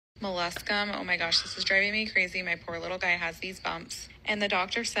Molluscum. Oh my gosh, this is driving me crazy. My poor little guy has these bumps. And the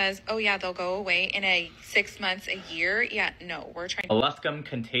doctor says, oh yeah, they'll go away in 6 months, a year. Yeah, no, we're trying. Molluscum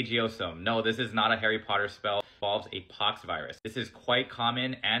Contagiosum. No, this is not a Harry Potter spell. It involves a pox virus. This is quite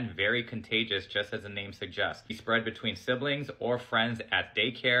common and very contagious, just as the name suggests. It's spread between siblings or friends at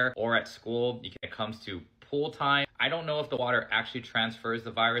daycare or at school. When it comes to pool time, I don't know if the water actually transfers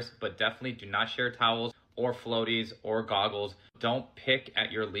the virus, but definitely do not share towels or floaties or goggles. Don't pick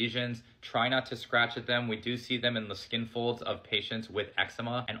at your lesions. Try not to scratch at them. We do see them in the skin folds of patients with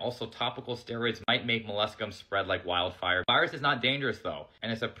eczema, and also topical steroids might make molluscum spread like wildfire. Virus is not dangerous though,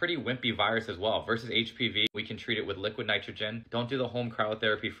 and it's a pretty wimpy virus as well. Versus HPV, we can treat it with liquid nitrogen. Don't do the home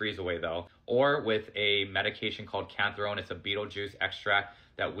cryotherapy freeze away though, or with a medication called cantharone. It's a beetle juice extract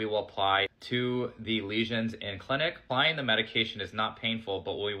that we will apply to the lesions in clinic. Applying the medication is not painful,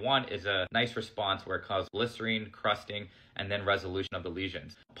 but what we want is a nice response where it causes blistering, crusting, and then resolution of the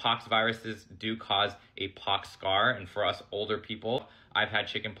lesions. Pox viruses do cause a pox scar, and for us older people, I've had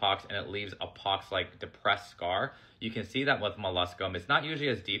chicken pox and it leaves a pox-like depressed scar. You can see that with molluscum. It's not usually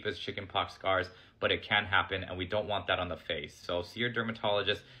as deep as chicken pox scars, but it can happen, and we don't want that on the face. So see your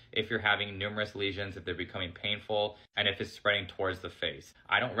dermatologist if you're having numerous lesions, if they're becoming painful, and if it's spreading towards the face.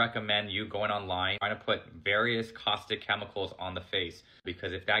 I don't recommend you going online trying to put various caustic chemicals on the face,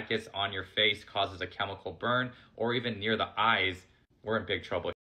 because if that gets on your face, causes a chemical burn, or even near the eyes, we're in big trouble.